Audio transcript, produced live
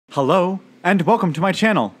Hello, and welcome to my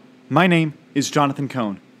channel. My name is Jonathan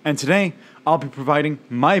Cohn, and today I'll be providing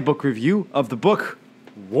my book review of the book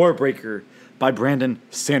Warbreaker by Brandon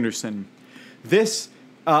Sanderson. This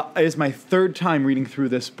is my third time reading through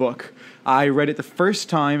this book. I read it the first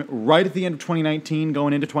time right at the end of 2019,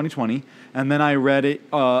 going into 2020, and then I read it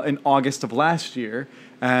in August of last year,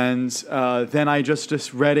 and then I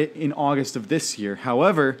just read it in August of this year.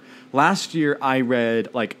 However, last year I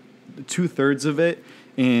read like 2/3 of it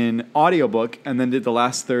in audiobook and then did the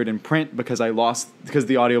last third in print because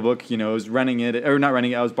the audiobook, I was renting it, or not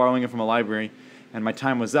renting it, I was borrowing it from a library and my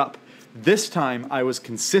time was up. This time I was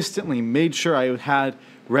consistently made sure I had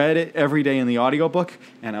read it every day in the audiobook,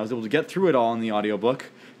 and I was able to get through it all in the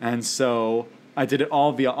audiobook, and so I did it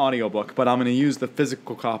all via audiobook, but I'm going to use the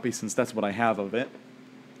physical copy since that's what I have of it.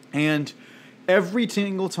 And every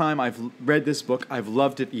single time I've read this book, I've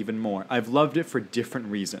loved it even more. I've loved it for different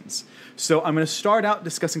reasons. So I'm going to start out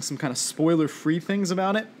discussing some kind of spoiler-free things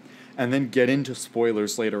about it, and then get into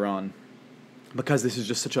spoilers later on, because this is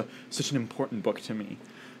just such an important book to me.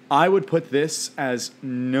 I would put this as,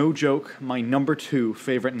 no joke, my number 2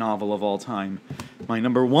 favorite novel of all time. My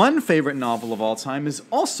number 1 favorite novel of all time is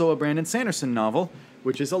also a Brandon Sanderson novel,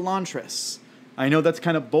 which is Elantris. I know that's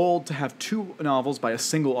kind of bold to have 2 novels by a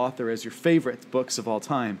single author as your favorite books of all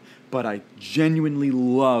time, but I genuinely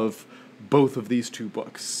love both of these 2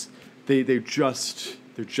 books. They're just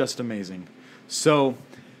amazing. So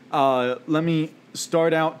let me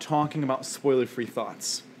start out talking about spoiler-free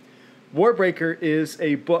thoughts. Warbreaker is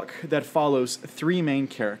a book that follows 3 main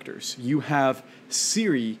characters. You have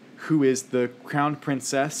Ciri, who is the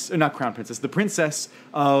the princess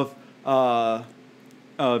of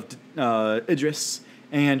Idris,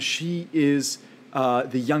 and she is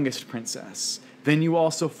the youngest princess. Then you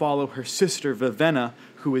also follow her sister Vivenna,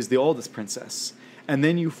 who is the oldest princess. And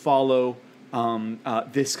then you follow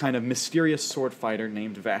this kind of mysterious sword fighter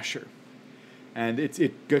named Vasher. And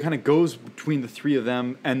it kind of goes between the 3 of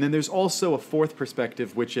them. And then there's also a 4th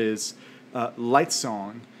perspective, which is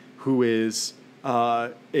Lightsong, who is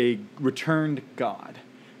a returned god.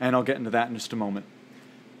 And I'll get into that in just a moment.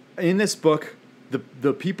 In this book,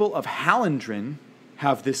 the people of Hallandren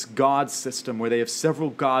have this god system where they have several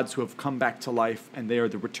gods who have come back to life, and they are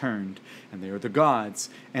the returned, and they are the gods.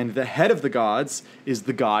 And the head of the gods is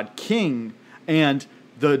the god king. And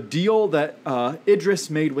the deal that Idris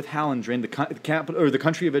made with Hallandren, the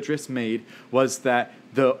country of Idris made, was that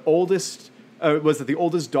the oldest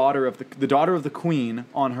daughter of the daughter of the queen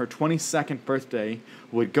on her 22nd birthday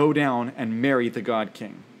would go down and marry the god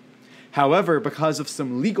king. However, because of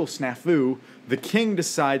some legal snafu, the king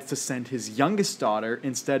decides to send his youngest daughter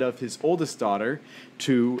instead of his oldest daughter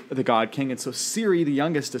to the god king, and so Ciri, the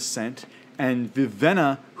youngest, is sent, and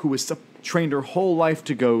Vivenna, who has trained her whole life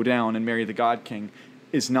to go down and marry the god king,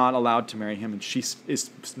 is not allowed to marry him, and she is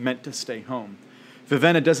meant to stay home.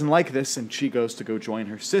 Vivenna doesn't like this, and she goes to go join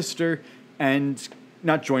her sister, and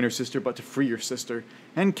not join her sister, but to free her sister,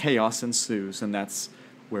 and chaos ensues, and that's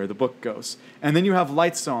where the book goes. And then you have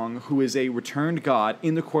Lightsong, who is a returned god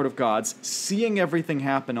in the court of gods, seeing everything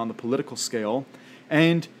happen on the political scale,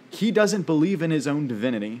 and he doesn't believe in his own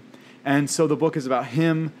divinity. And so the book is about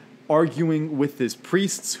him arguing with his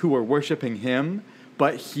priests who are worshiping him,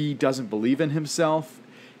 but he doesn't believe in himself.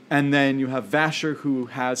 And then you have Vasher, who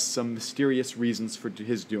has some mysterious reasons for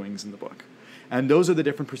his doings in the book. And those are the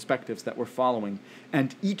different perspectives that we're following.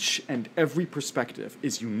 And each and every perspective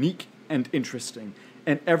is unique and interesting.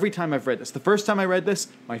 And every time I've read this, the first time I read this,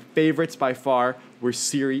 my favorites by far were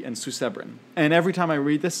Ciri and Susebron. And every time I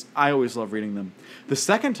read this, I always love reading them. The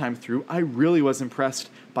second time through, I really was impressed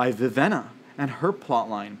by Vivenna and her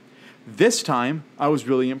plotline. This time, I was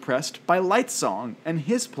really impressed by Lightsong and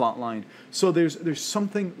his plotline. So there's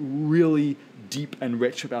something really deep and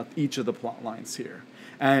rich about each of the plot lines here.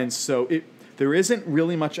 And so there isn't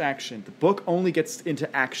really much action. The book only gets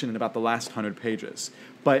into action in about the last 100 pages.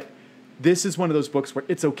 But this is one of those books where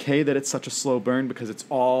it's okay that it's such a slow burn because it's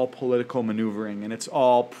all political maneuvering and it's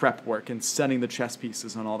all prep work and setting the chess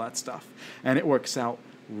pieces and all that stuff. And it works out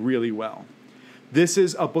really well. This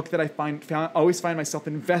is a book that I always find myself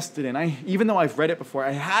invested in. Even though I've read it before,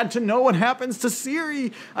 I had to know what happens to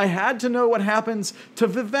Ciri. I had to know what happens to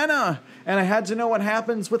Vivenna. And I had to know what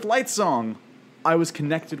happens with Lightsong. I was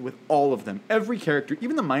connected with all of them. Every character,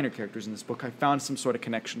 even the minor characters in this book, I found some sort of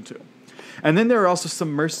connection to. And then there are also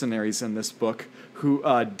some mercenaries in this book,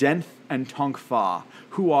 Denth and Tongfa,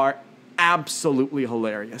 who are absolutely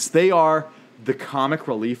hilarious. They are the comic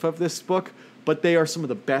relief of this book, but they are some of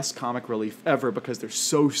the best comic relief ever because they're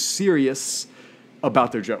so serious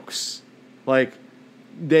about their jokes. Like,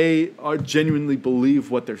 they are genuinely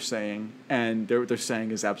believe what they're saying, and what they're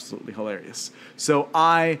saying is absolutely hilarious. So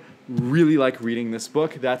I really like reading this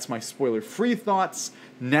book. That's my spoiler-free thoughts.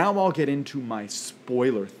 Now I'll get into my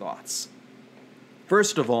spoiler thoughts.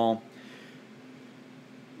 First of all,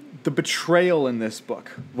 the betrayal in this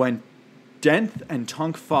book, when Denth and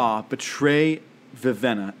Tong Fa betray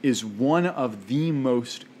Vivenna, is one of the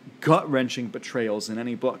most gut-wrenching betrayals in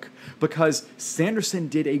any book, because Sanderson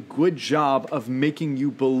did a good job of making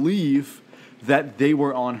you believe that they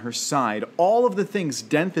were on her side. All of the things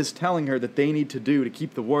Denth is telling her that they need to do to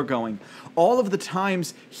keep the war going, all of the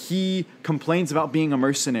times he complains about being a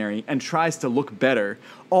mercenary and tries to look better,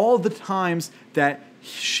 all the times that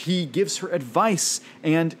he gives her advice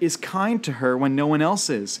and is kind to her when no one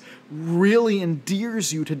else is, really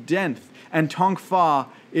endears you to Denth. And Tong Fa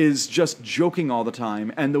is just joking all the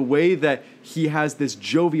time, and the way that he has this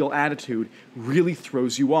jovial attitude really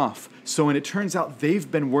throws you off. So when it turns out they've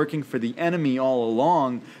been working for the enemy all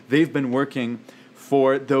along, they've been working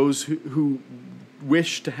for those who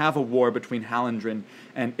wish to have a war between Hallandren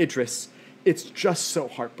and Idris, it's just so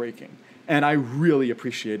heartbreaking. And I really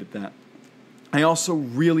appreciated that. I also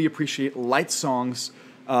really appreciate Lightsong's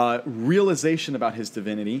realization about his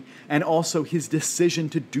divinity, and also his decision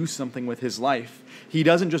to do something with his life. He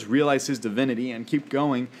doesn't just realize his divinity and keep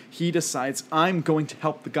going. He decides, I'm going to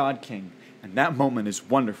help the God King. And that moment is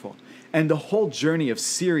wonderful. And the whole journey of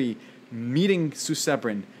Ciri meeting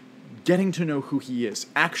Susebron, getting to know who he is,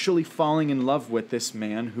 actually falling in love with this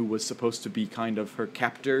man who was supposed to be kind of her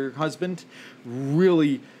captor husband,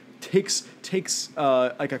 really takes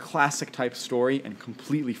like a classic type story and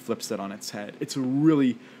completely flips it on its head. It's a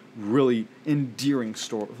really, really endearing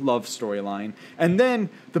love storyline. And then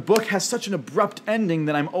the book has such an abrupt ending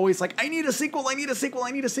that I'm always like, I need a sequel, I need a sequel,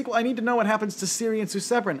 I need a sequel. I need to know what happens to Ciri and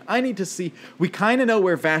Susebron. I need to see, we kind of know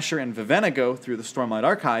where Vasher and Vivenna go through the Stormlight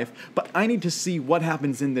Archive, but I need to see what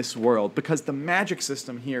happens in this world, because the magic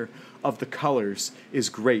system here of the colors is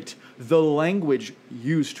great. The language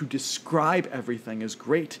used to describe everything is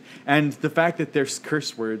great. And the fact that there's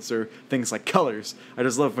curse words or things like colors. I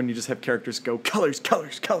just love when you just have characters go, colors,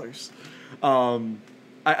 colors, colors.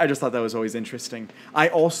 I just thought that was always interesting. I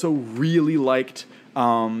also really liked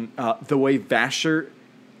the way Vasher,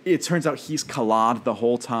 it turns out he's Kalad the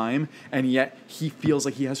whole time, and yet he feels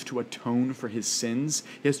like he has to atone for his sins.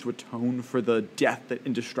 He has to atone for the death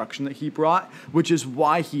and destruction that he brought, which is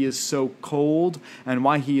why he is so cold and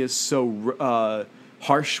why he is so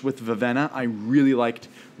harsh with Vivenna. I really liked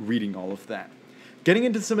reading all of that. Getting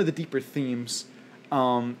into some of the deeper themes,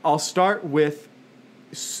 I'll start with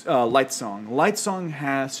Lightsong. Lightsong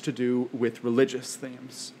has to do with religious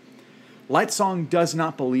themes. Lightsong does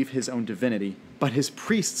not believe his own divinity, but his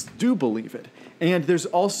priests do believe it. And there's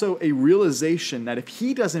also a realization that if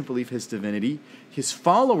he doesn't believe his divinity, his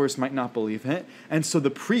followers might not believe it, and so the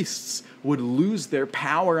priests would lose their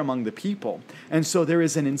power among the people. And so there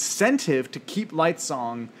is an incentive to keep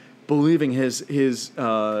Lightsong believing his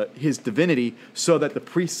divinity so that the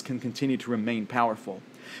priests can continue to remain powerful.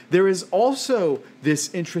 There is also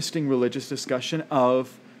this interesting religious discussion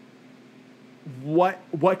of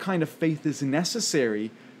what kind of faith is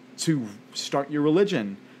necessary to start your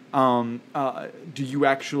religion. Does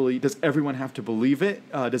everyone have to believe it?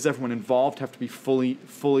 Does everyone involved have to be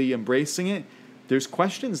fully embracing it? There's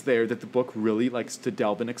questions there that the book really likes to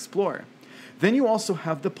delve and explore. Then you also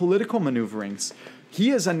have the political maneuverings.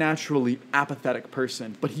 He is a naturally apathetic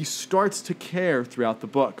person, but he starts to care throughout the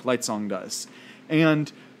book, Lightsong does.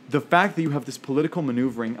 And the fact that you have this political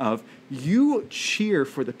maneuvering of, you cheer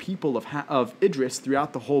for the people of Idris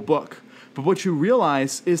throughout the whole book, but what you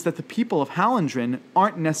realize is that the people of Hallandren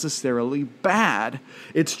aren't necessarily bad.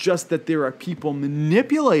 It's just that there are people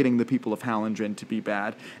manipulating the people of Hallandren to be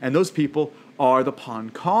bad, and those people are the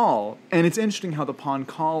Pankal. And it's interesting how the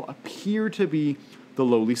Pankal appear to be the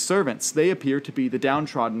lowly servants. They appear to be the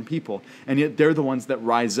downtrodden people, and yet they're the ones that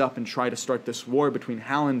rise up and try to start this war between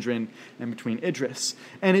Hallandren and between Idris.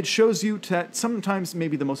 And it shows you that sometimes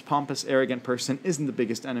maybe the most pompous, arrogant person isn't the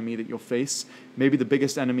biggest enemy that you'll face. Maybe the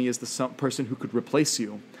biggest enemy is the person who could replace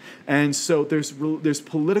you. And so there's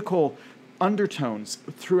political undertones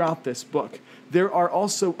throughout this book. There are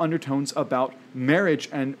also undertones about marriage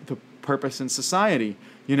and the purpose in society.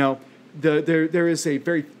 You know, there is a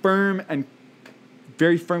very firm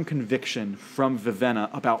conviction from Vivenna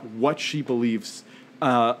about what she believes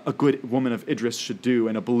a good woman of Idris should do,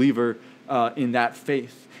 and a believer in that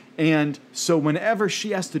faith. And so whenever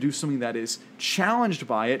she has to do something that is challenged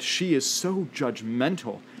by it, she is so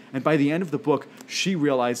judgmental. And by the end of the book, she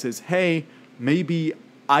realizes, hey, maybe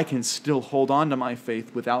I can still hold on to my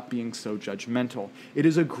faith without being so judgmental. It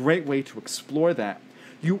is a great way to explore that.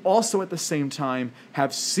 You also, at the same time,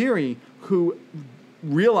 have Ciri, who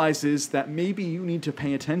realizes that maybe you need to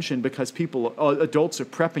pay attention because adults are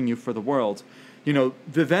prepping you for the world. You know,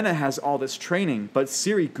 Vivenna has all this training, but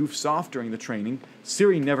Ciri goofs off during the training.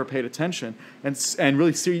 Ciri never paid attention, and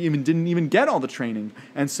really Ciri didn't even get all the training.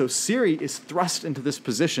 And so Ciri is thrust into this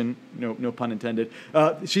position, no pun intended,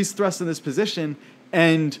 she's thrust in this position,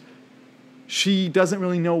 and she doesn't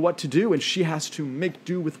really know what to do, and she has to make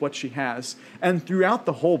do with what she has. And throughout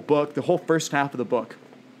the whole book, the whole first half of the book,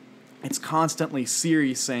 it's constantly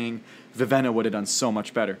Ciri saying, Vivenna would have done so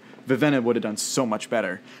much better. Vivenna would have done so much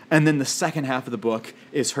better. And then the second half of the book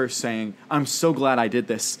is her saying, I'm so glad I did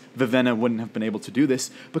this. Vivenna wouldn't have been able to do this,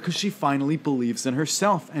 because she finally believes in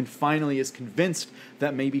herself and finally is convinced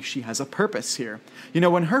that maybe she has a purpose here. You know,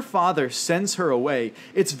 when her father sends her away,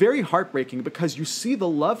 it's very heartbreaking because you see the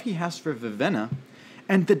love he has for Vivenna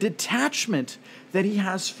and the detachment that he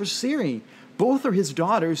has for Ciri. Both are his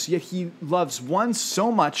daughters, yet he loves one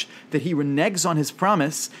so much that he reneges on his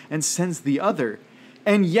promise and sends the other.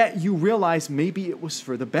 And yet you realize maybe it was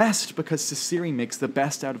for the best, because Ciri makes the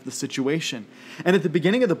best out of the situation. And at the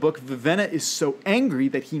beginning of the book, Vivenna is so angry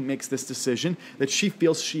that he makes this decision that she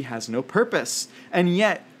feels she has no purpose. And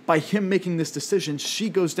yet, by him making this decision, she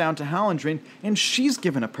goes down to Hallandren, and she's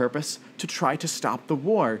given a purpose to try to stop the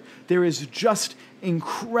war. There is just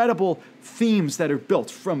incredible themes that are built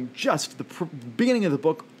from just the beginning of the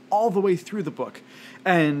book all the way through the book.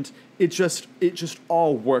 And it just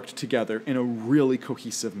all worked together in a really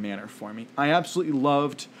cohesive manner for me. I absolutely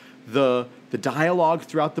loved the dialogue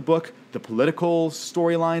throughout the book, the political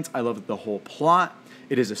storylines. I loved the whole plot.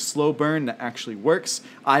 It is a slow burn that actually works.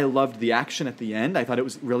 I loved the action at the end. I thought it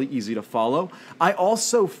was really easy to follow. I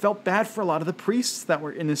also felt bad for a lot of the priests that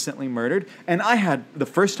were innocently murdered. And the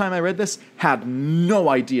first time I read this, had no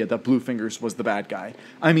idea that Bluefingers was the bad guy.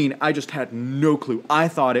 I mean, I just had no clue. I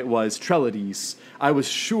thought it was Trelades. I was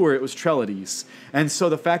sure it was Trelades. And so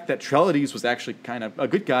the fact that Trelades was actually kind of a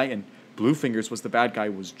good guy and Bluefingers was the bad guy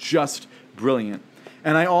was just brilliant.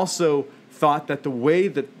 And I also thought that the way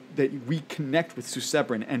that we connect with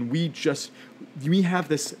Susebron, and we have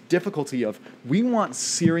this difficulty of, we want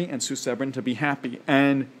Ciri and Susebron to be happy,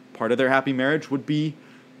 and part of their happy marriage would be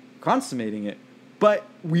consummating it. But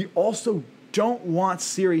we also don't want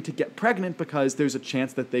Ciri to get pregnant, because there's a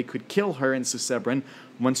chance that they could kill her and Susebron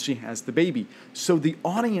once she has the baby. So the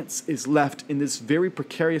audience is left in this very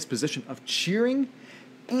precarious position of cheering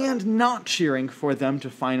and not cheering for them to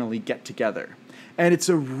finally get together. And it's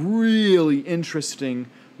a really interesting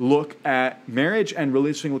look at marriage and really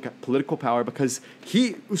interesting look at political power, because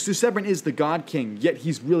Susebron is the god king, yet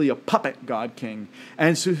he's really a puppet god king.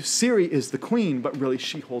 And so Ciri is the queen, but really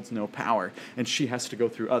she holds no power, and she has to go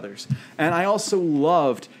through others. And I also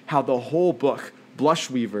loved how the whole book,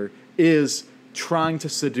 Blushweaver is trying to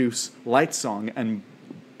seduce Lightsong, and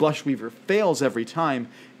Blushweaver fails every time,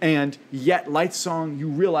 and yet Lightsong, you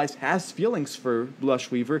realize, has feelings for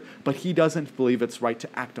Blushweaver, but he doesn't believe it's right to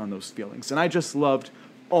act on those feelings. And I just loved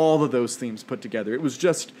all of those themes put together. It was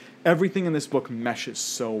just, everything in this book meshes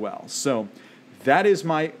so well. So that is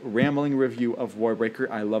my rambling review of Warbreaker.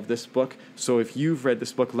 I love this book. So if you've read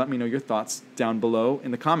this book, let me know your thoughts down below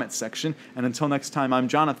in the comments section. And until next time, I'm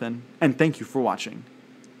Jonathan, and thank you for watching.